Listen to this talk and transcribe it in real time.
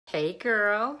Hey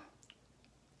girl,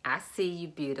 I see you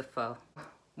beautiful.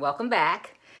 Welcome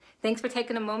back. Thanks for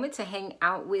taking a moment to hang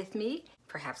out with me.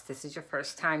 Perhaps this is your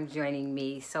first time joining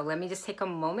me, so let me just take a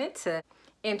moment to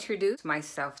introduce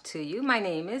myself to you. My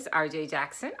name is RJ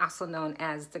Jackson, also known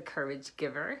as the Courage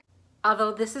Giver.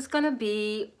 Although this is going to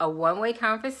be a one-way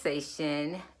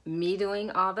conversation, me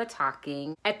doing all the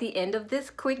talking, at the end of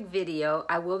this quick video,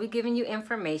 I will be giving you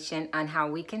information on how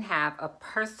we can have a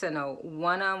personal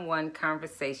one-on-one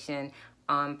conversation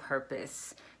on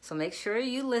purpose. So make sure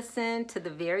you listen to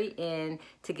the very end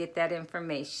to get that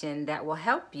information that will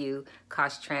help you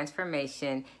cause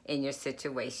transformation in your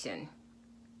situation.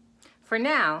 For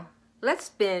now, let's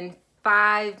spend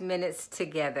 5 minutes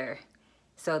together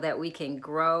so that we can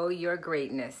grow your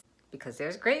greatness, because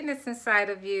there's greatness inside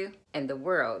of you and the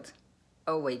world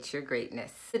awaits your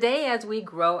greatness. Today, as we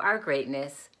grow our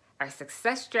greatness, our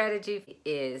success strategy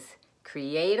is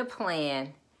create a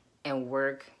plan and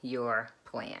work your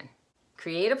plan.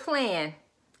 Create a plan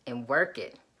and work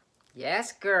it.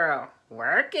 Yes, girl,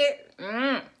 work it.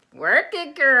 Work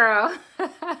it, girl.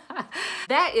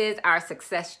 That is our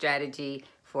success strategy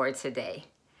for today.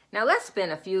 Now let's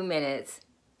spend a few minutes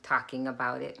talking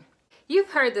about it. You've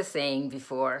heard the saying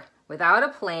before, without a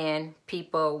plan,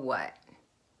 people what?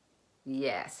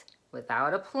 Yes,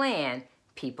 without a plan,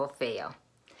 people fail.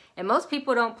 And most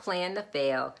people don't plan to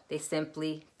fail, they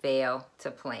simply fail to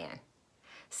plan.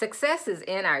 Success is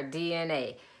in our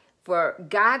DNA. For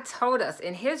God told us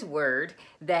in His Word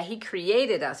that He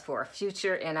created us for a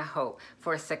future and a hope,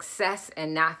 for success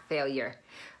and not failure.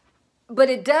 But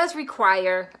it does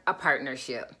require a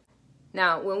partnership.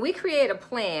 Now, when we create a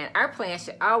plan, our plan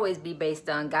should always be based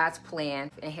on God's plan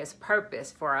and His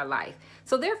purpose for our life.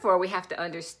 So therefore, we have to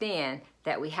understand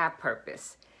that we have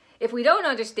purpose. If we don't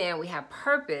understand we have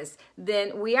purpose,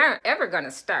 then we aren't ever going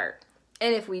to start.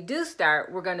 And if we do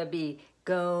start, we're going to be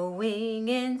going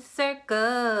in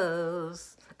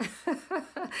circles.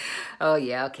 Oh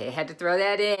yeah, okay, had to throw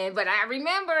that in. But I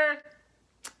remember,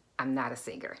 I'm not a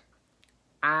singer.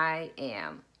 I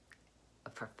am a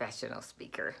professional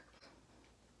speaker.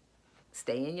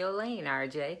 Stay in your lane,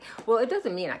 RJ. Well, it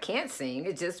doesn't mean I can't sing.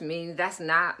 It just means that's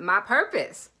not my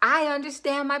purpose. I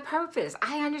understand my purpose.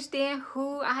 I understand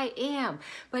who I am.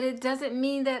 But it doesn't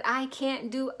mean that I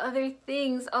can't do other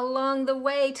things along the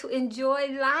way to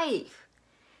enjoy life.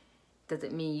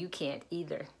 Doesn't mean you can't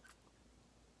either.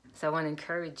 So I want to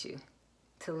encourage you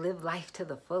to live life to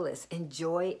the fullest.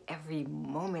 Enjoy every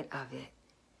moment of it.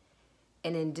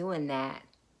 And in doing that,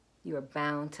 you are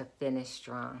bound to finish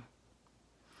strong.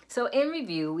 So in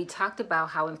review, we talked about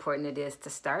how important it is to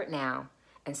start now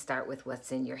and start with what's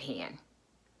in your hand.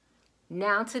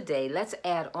 Now today, let's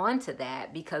add on to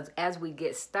that, because as we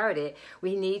get started,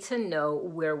 we need to know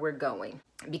where we're going.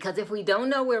 Because if we don't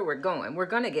know where we're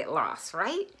going to get lost,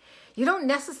 right? You don't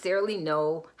necessarily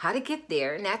know how to get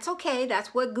there, and that's okay.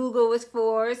 That's what Google is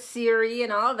for, Siri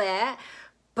and all that.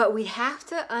 But we have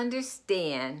to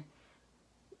understand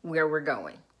where we're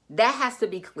going. That has to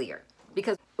be clear.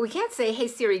 Because we can't say, hey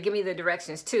Siri, give me the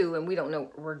directions to, and we don't know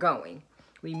where we're going.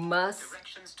 We must.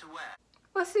 Directions to where?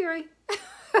 Well, Siri.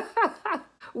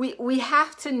 we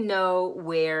have to know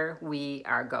where we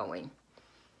are going.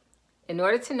 In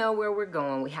order to know where we're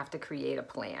going, we have to create a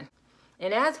plan.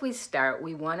 And as we start,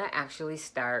 we want to actually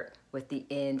start with the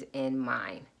end in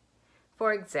mind.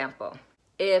 For example,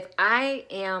 if I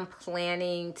am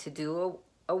planning to do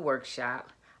a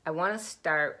workshop, I want to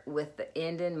start with the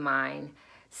end in mind,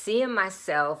 seeing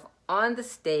myself on the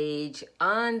stage,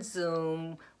 on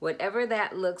Zoom, whatever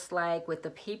that looks like, with the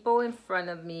people in front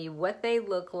of me, what they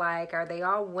look like. Are they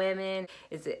all women?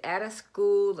 Is it at a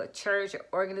school, a church, an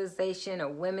organization, a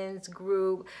women's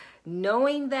group?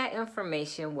 Knowing that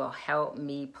information will help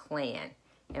me plan.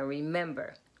 And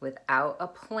remember, without a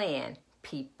plan,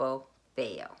 people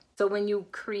fail. So when you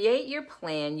create your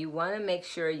plan, you want to make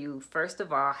sure you, first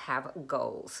of all, have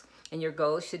goals. And your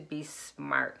goals should be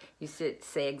SMART. You should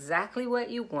say exactly what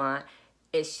you want.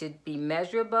 It should be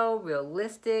measurable,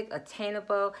 realistic,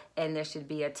 attainable, and there should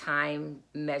be a time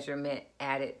measurement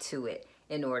added to it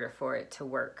in order for it to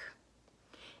work.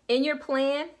 In your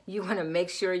plan, you want to make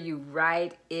sure you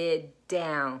write it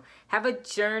down. Have a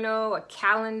journal, a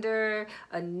calendar,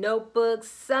 a notebook,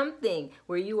 something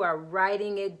where you are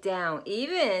writing it down,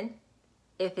 even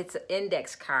if it's an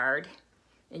index card,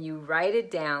 and you write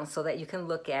it down so that you can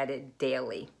look at it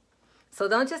daily. So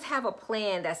don't just have a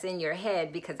plan that's in your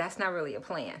head, because that's not really a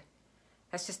plan.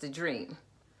 That's just a dream.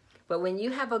 But when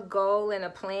you have a goal and a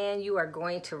plan, you are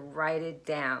going to write it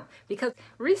down. Because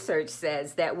research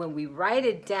says that when we write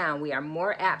it down, we are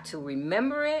more apt to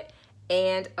remember it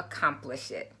and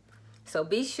accomplish it. So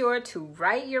be sure to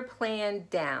write your plan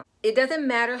down. It doesn't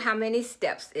matter how many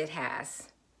steps it has.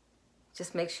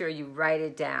 Just make sure you write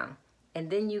it down, and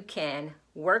then you can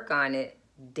work on it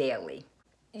daily.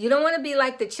 You don't want to be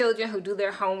like the children who do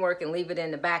their homework and leave it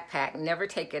in the backpack and never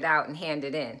take it out and hand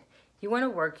it in. You want to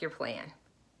work your plan.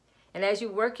 And as you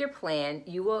work your plan,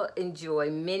 you will enjoy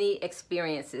many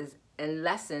experiences and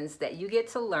lessons that you get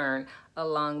to learn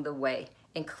along the way,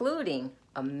 including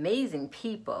amazing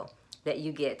people that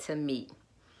you get to meet.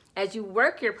 As you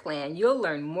work your plan, you'll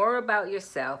learn more about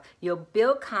yourself, you'll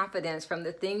build confidence from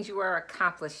the things you are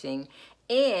accomplishing,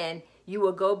 and you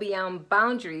will go beyond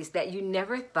boundaries that you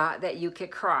never thought that you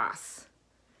could cross.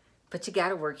 But you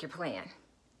gotta work your plan.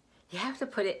 You have to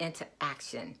put it into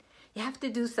action. You have to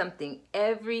do something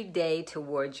every day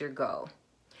towards your goal.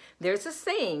 There's a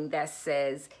saying that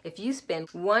says, if you spend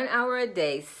 1 hour a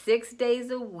day, 6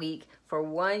 days a week for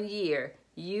 1 year,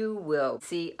 you will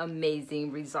see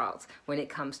amazing results when it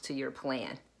comes to your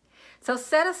plan. So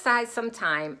set aside some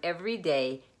time every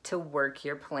day to work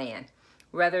your plan.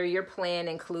 Whether your plan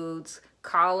includes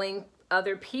calling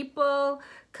other people,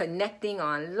 connecting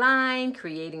online,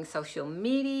 creating social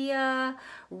media,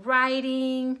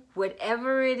 writing,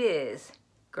 whatever it is.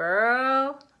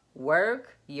 Girl,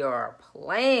 work your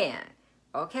plan,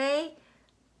 okay?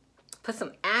 Put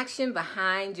some action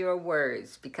behind your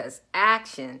words because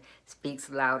action speaks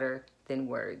louder than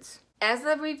words. As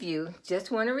a review,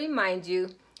 just want to remind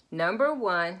you, number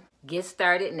 1, get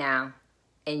started now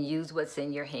and use what's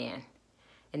in your hand.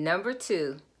 And number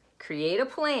 2, create a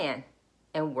plan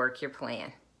and work your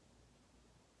plan.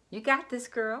 You got this,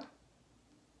 girl.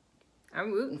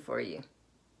 I'm rooting for you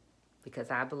because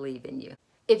I believe in you.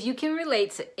 If you can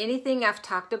relate to anything I've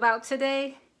talked about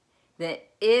today, then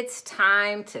it's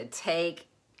time to take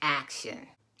action.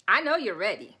 I know you're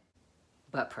ready,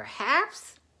 but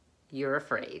perhaps you're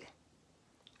afraid.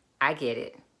 I get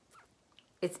it.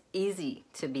 It's easy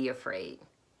to be afraid,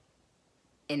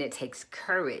 and it takes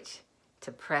courage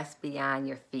to press beyond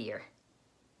your fear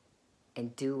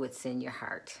and do what's in your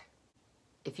heart.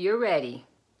 If you're ready,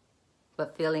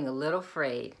 but feeling a little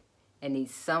afraid and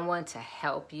need someone to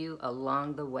help you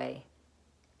along the way,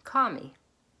 call me.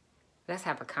 Let's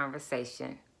have a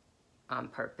conversation on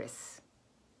purpose.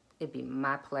 It'd be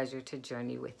my pleasure to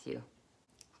journey with you.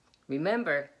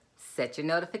 Remember, set your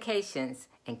notifications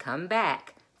and come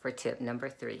back for tip number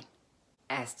 3.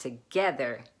 As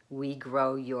together, we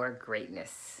grow your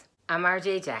greatness. I'm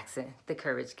RJ Jackson, the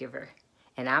Courage Giver,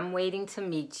 and I'm waiting to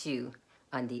meet you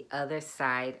on the other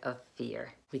side of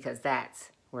fear because that's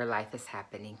where life is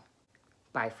happening.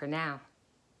 Bye for now.